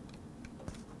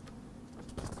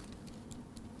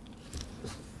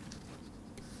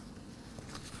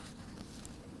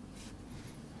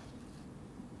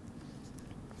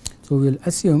 So we will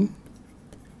assume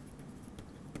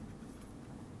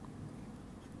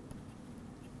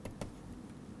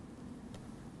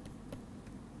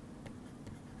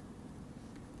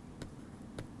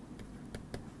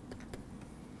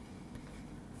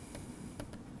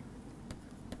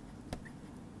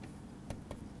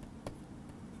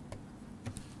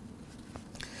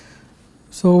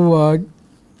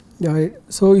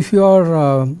so if you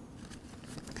are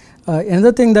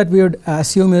another thing that we would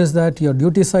assume is that your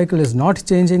duty cycle is not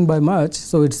changing by much.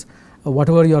 So it's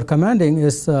whatever you are commanding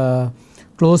is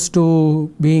close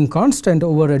to being constant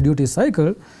over a duty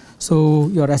cycle. So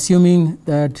you are assuming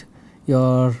that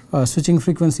your switching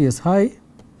frequency is high.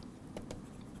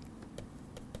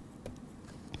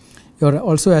 You are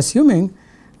also assuming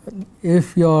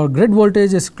if your grid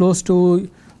voltage is close to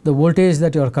the voltage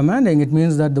that you are commanding, it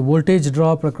means that the voltage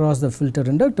drop across the filter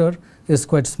inductor is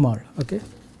quite small. Okay.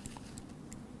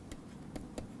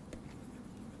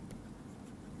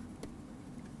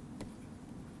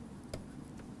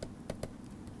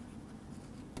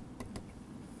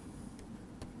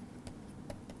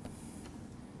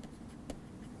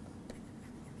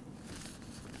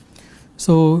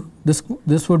 So this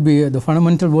would be the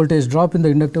fundamental voltage drop in the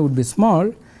inductor would be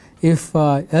small if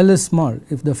L is small,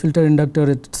 if the filter inductor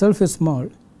itself is small,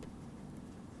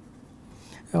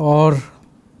 or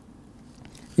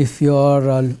if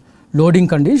your loading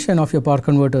condition of your power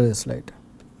converter is slight.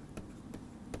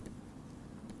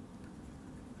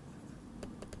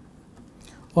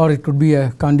 Or it could be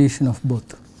a condition of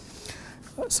both.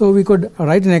 So we could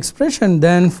write an expression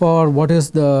then for what is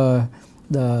the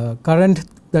current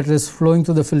that is flowing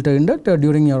through the filter inductor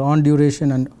during your on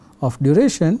duration and off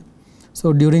duration.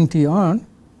 So during T on,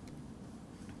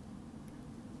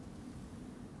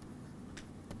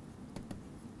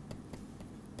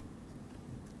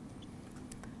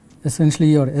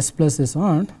 essentially your S plus is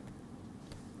on,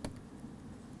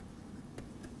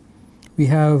 we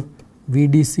have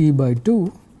VDC by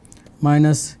 2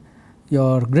 minus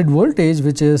your grid voltage,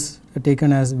 which is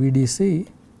taken as VDC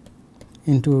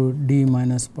into D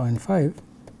minus 0.5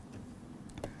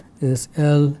 is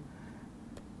L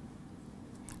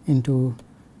into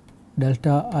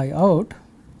delta I out,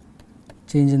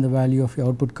 change in the value of your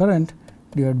output current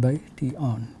divided by T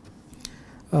on.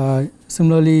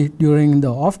 Similarly, during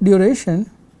the off duration,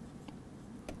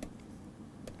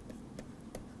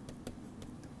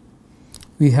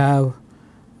 we have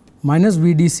minus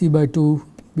VDC by 2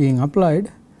 being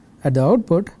applied at the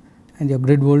output, and your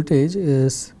grid voltage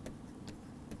is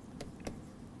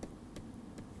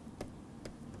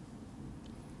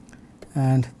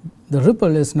and the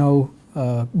ripple is now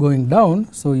going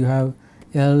down. So, you have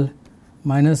L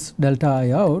minus delta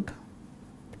I out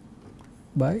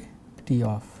by T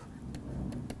off.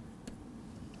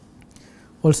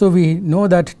 Also, we know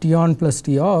that T on plus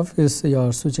T off is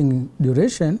your switching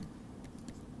duration,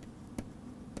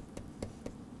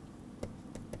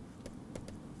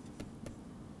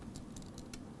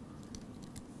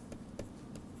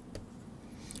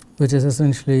 which is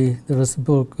essentially the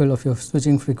reciprocal of your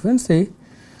switching frequency.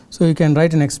 So, you can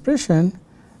write an expression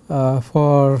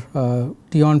for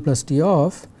T on plus T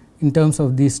off in terms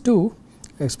of these two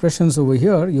expressions over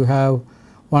here. You have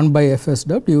 1 by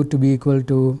FSW to be equal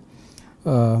to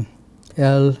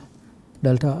L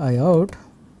delta I out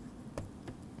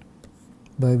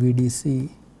by VDC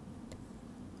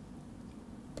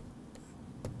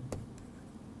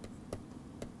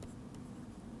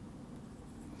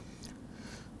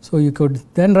So, you could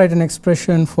then write an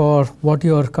expression for what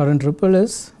your current ripple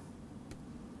is.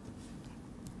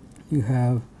 You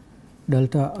have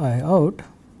delta I out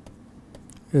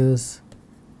is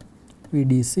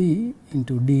VDC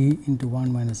into D into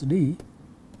 1 minus D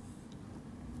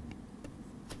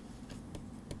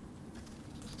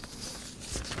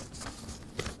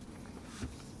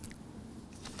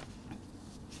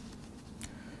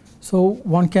So,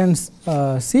 one can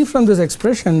see from this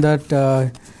expression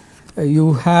that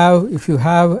you have, if you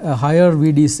have a higher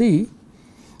VDC,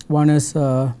 one is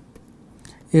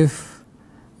if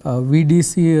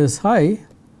VDC is high,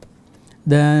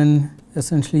 then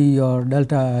essentially your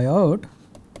delta I out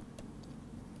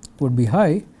would be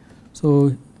high.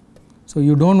 So,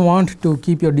 you do not want to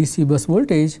keep your DC bus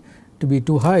voltage to be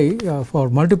too high for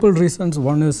multiple reasons.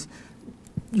 One is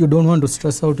you do not want to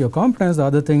stress out your components. The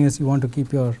other thing is you want to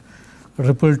keep your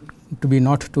ripple to be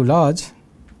not too large.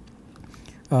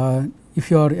 If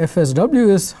your FSW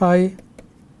is high,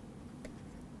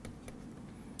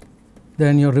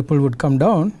 then your ripple would come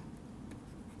down,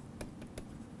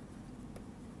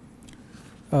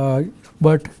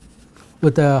 but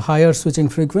with a higher switching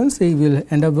frequency, you will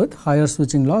end up with higher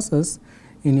switching losses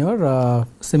in your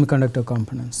semiconductor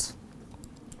components.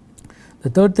 The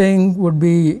third thing would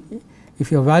be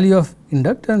if your value of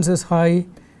inductance is high,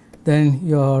 then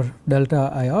your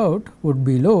delta I out would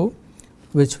be low,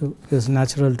 which is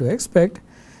natural to expect.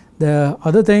 The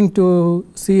other thing to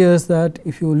see is that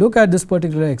if you look at this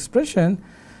particular expression,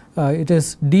 it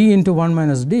is D into 1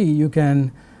 minus D. You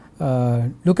can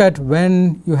look at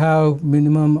when you have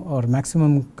minimum or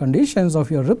maximum conditions of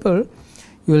your ripple,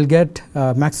 you will get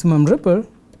maximum ripple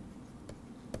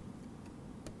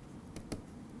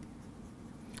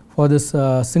for this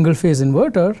single phase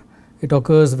inverter. It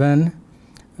occurs when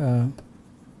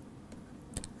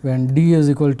D is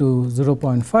equal to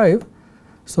 0.5.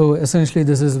 So, essentially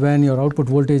this is when your output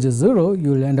voltage is 0, you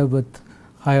will end up with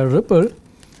higher ripple.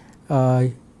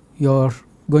 You are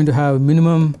going to have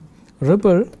minimum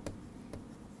ripple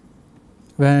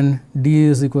when D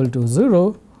is equal to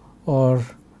 0 or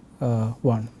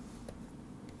 1.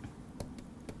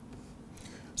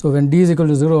 So, when D is equal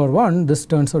to 0 or 1, this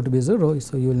turns out to be 0.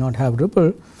 So, you will not have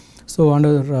ripple. So,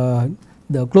 under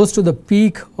the close to the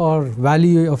peak or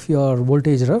value of your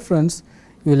voltage reference,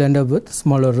 you will end up with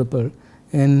smaller ripple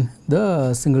in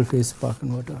the single phase spark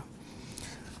converter.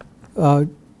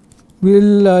 We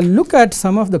will look at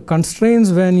some of the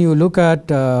constraints when you look at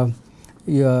the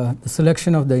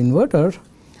selection of the inverter.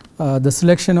 The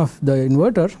selection of the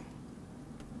inverter,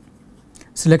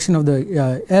 selection of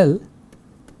the L.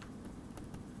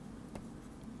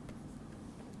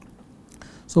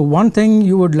 So, one thing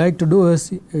you would like to do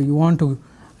is you want to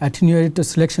attenuate the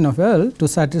selection of L to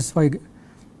satisfy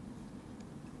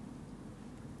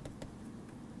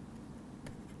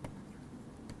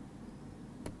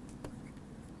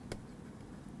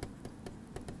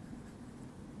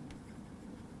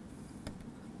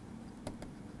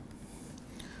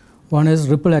one is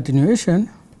ripple attenuation,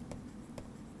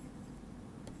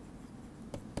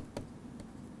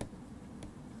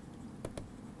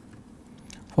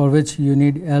 for which you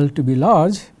need L to be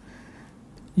large.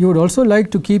 You would also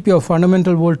like to keep your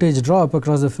fundamental voltage drop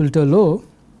across the filter low,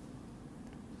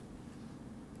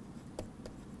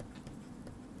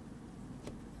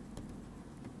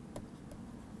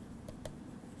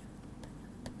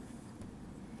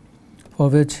 for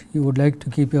which you would like to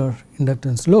keep your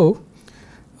inductance low.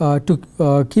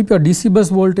 To keep your DC bus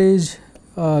voltage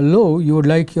low, you would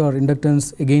like your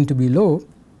inductance again to be low.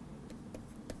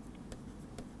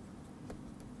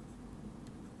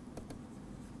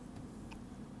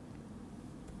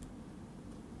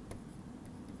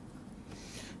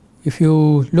 If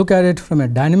you look at it from a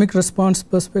dynamic response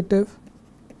perspective,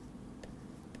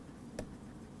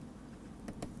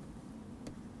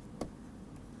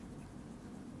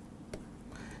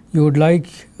 you would like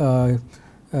a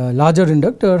larger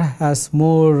inductor has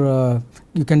more,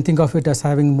 you can think of it as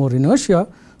having more inertia.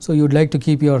 So, you would like to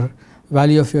keep your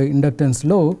value of your inductance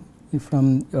low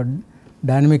from your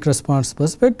dynamic response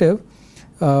perspective,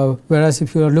 whereas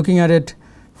if you are looking at it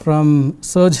from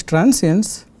surge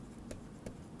transients,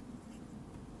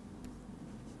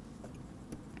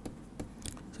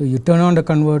 so you turn on the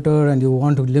converter and you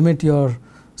want to limit your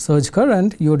surge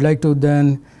current, you would like to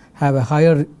then have a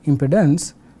higher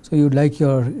impedance. So, you would like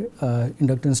your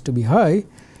inductance to be high.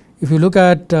 If you look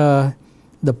at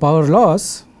the power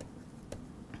loss,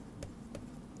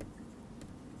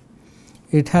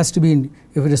 it has to be,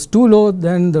 if it is too low,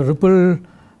 then the ripple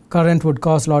current would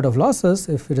cause a lot of losses.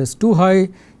 If it is too high,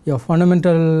 your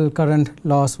fundamental current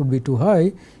loss would be too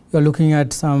high. You are looking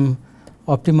at some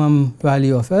optimum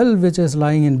value of L, which is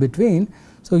lying in between.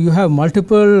 So, you have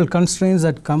multiple constraints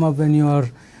that come up when you are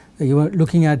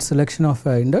looking at selection of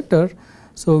an inductor.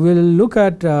 So, we will look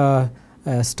at a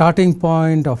starting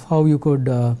point of how you could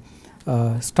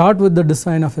start with the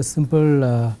design of a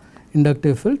simple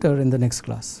inductive filter in the next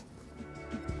class.